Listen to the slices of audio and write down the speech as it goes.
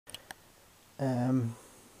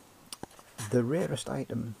The rarest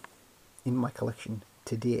item in my collection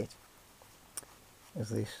to date is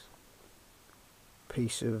this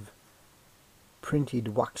piece of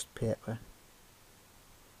printed waxed paper,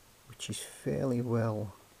 which is fairly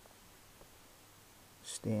well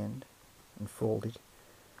stained and folded,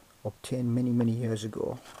 obtained many years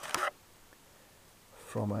ago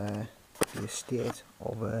from the estate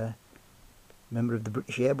of a member of the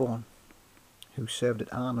British Airborne who served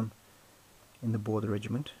at Arnhem in the Border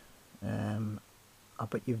Regiment. I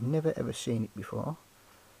bet you've never ever seen it before.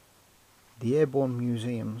 The Airborne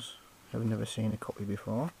museums have never seen a copy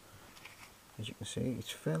before. As you can see,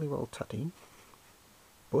 it's fairly well tatty,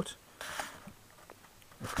 but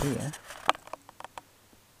up here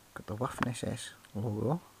got the Waffen SS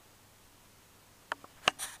logo.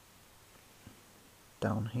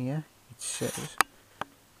 Down here it says,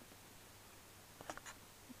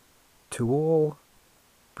 "To all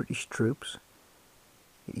British troops,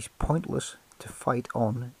 it is pointless to fight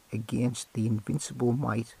on against the invincible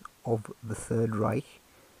might of the Third Reich.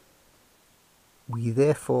 We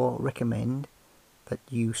therefore recommend that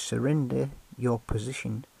you surrender your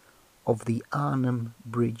position of the Arnhem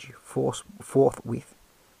Bridge forthwith,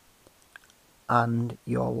 and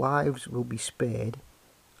your lives will be spared,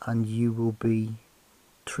 and you will be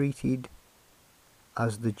treated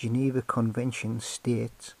as the Geneva Convention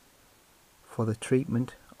states for the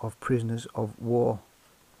treatment of prisoners of war."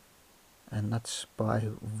 And that's by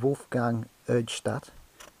Wolfgang Erdstadt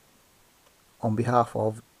on behalf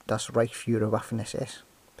of Das Reichsführer Waffen SS.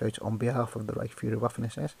 So it's on behalf of the Reichsführer Waffen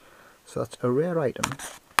SS. So that's a rare item.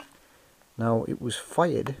 Now, it was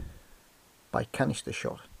fired by cannister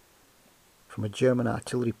shot from a German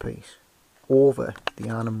artillery piece over the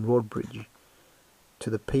Arnhem Road Bridge to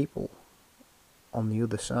the people on the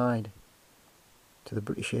other side, to the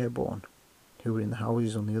British Airborne who were in the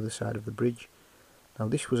houses on the other side of the bridge. Now,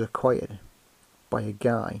 this was acquired by a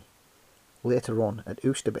guy later on at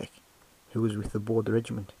Oosterbeek who was with the Border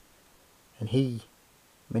Regiment, and he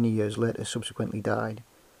many years later subsequently died,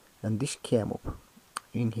 and this came up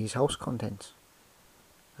in his house contents,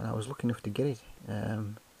 and I was lucky enough to get it.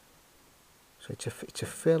 So it's a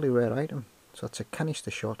fairly rare item. So it's a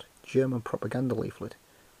cannister shot German propaganda leaflet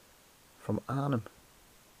from Arnhem,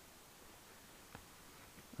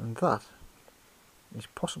 and that is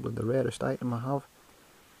possibly the rarest item I have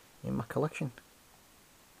in my collection.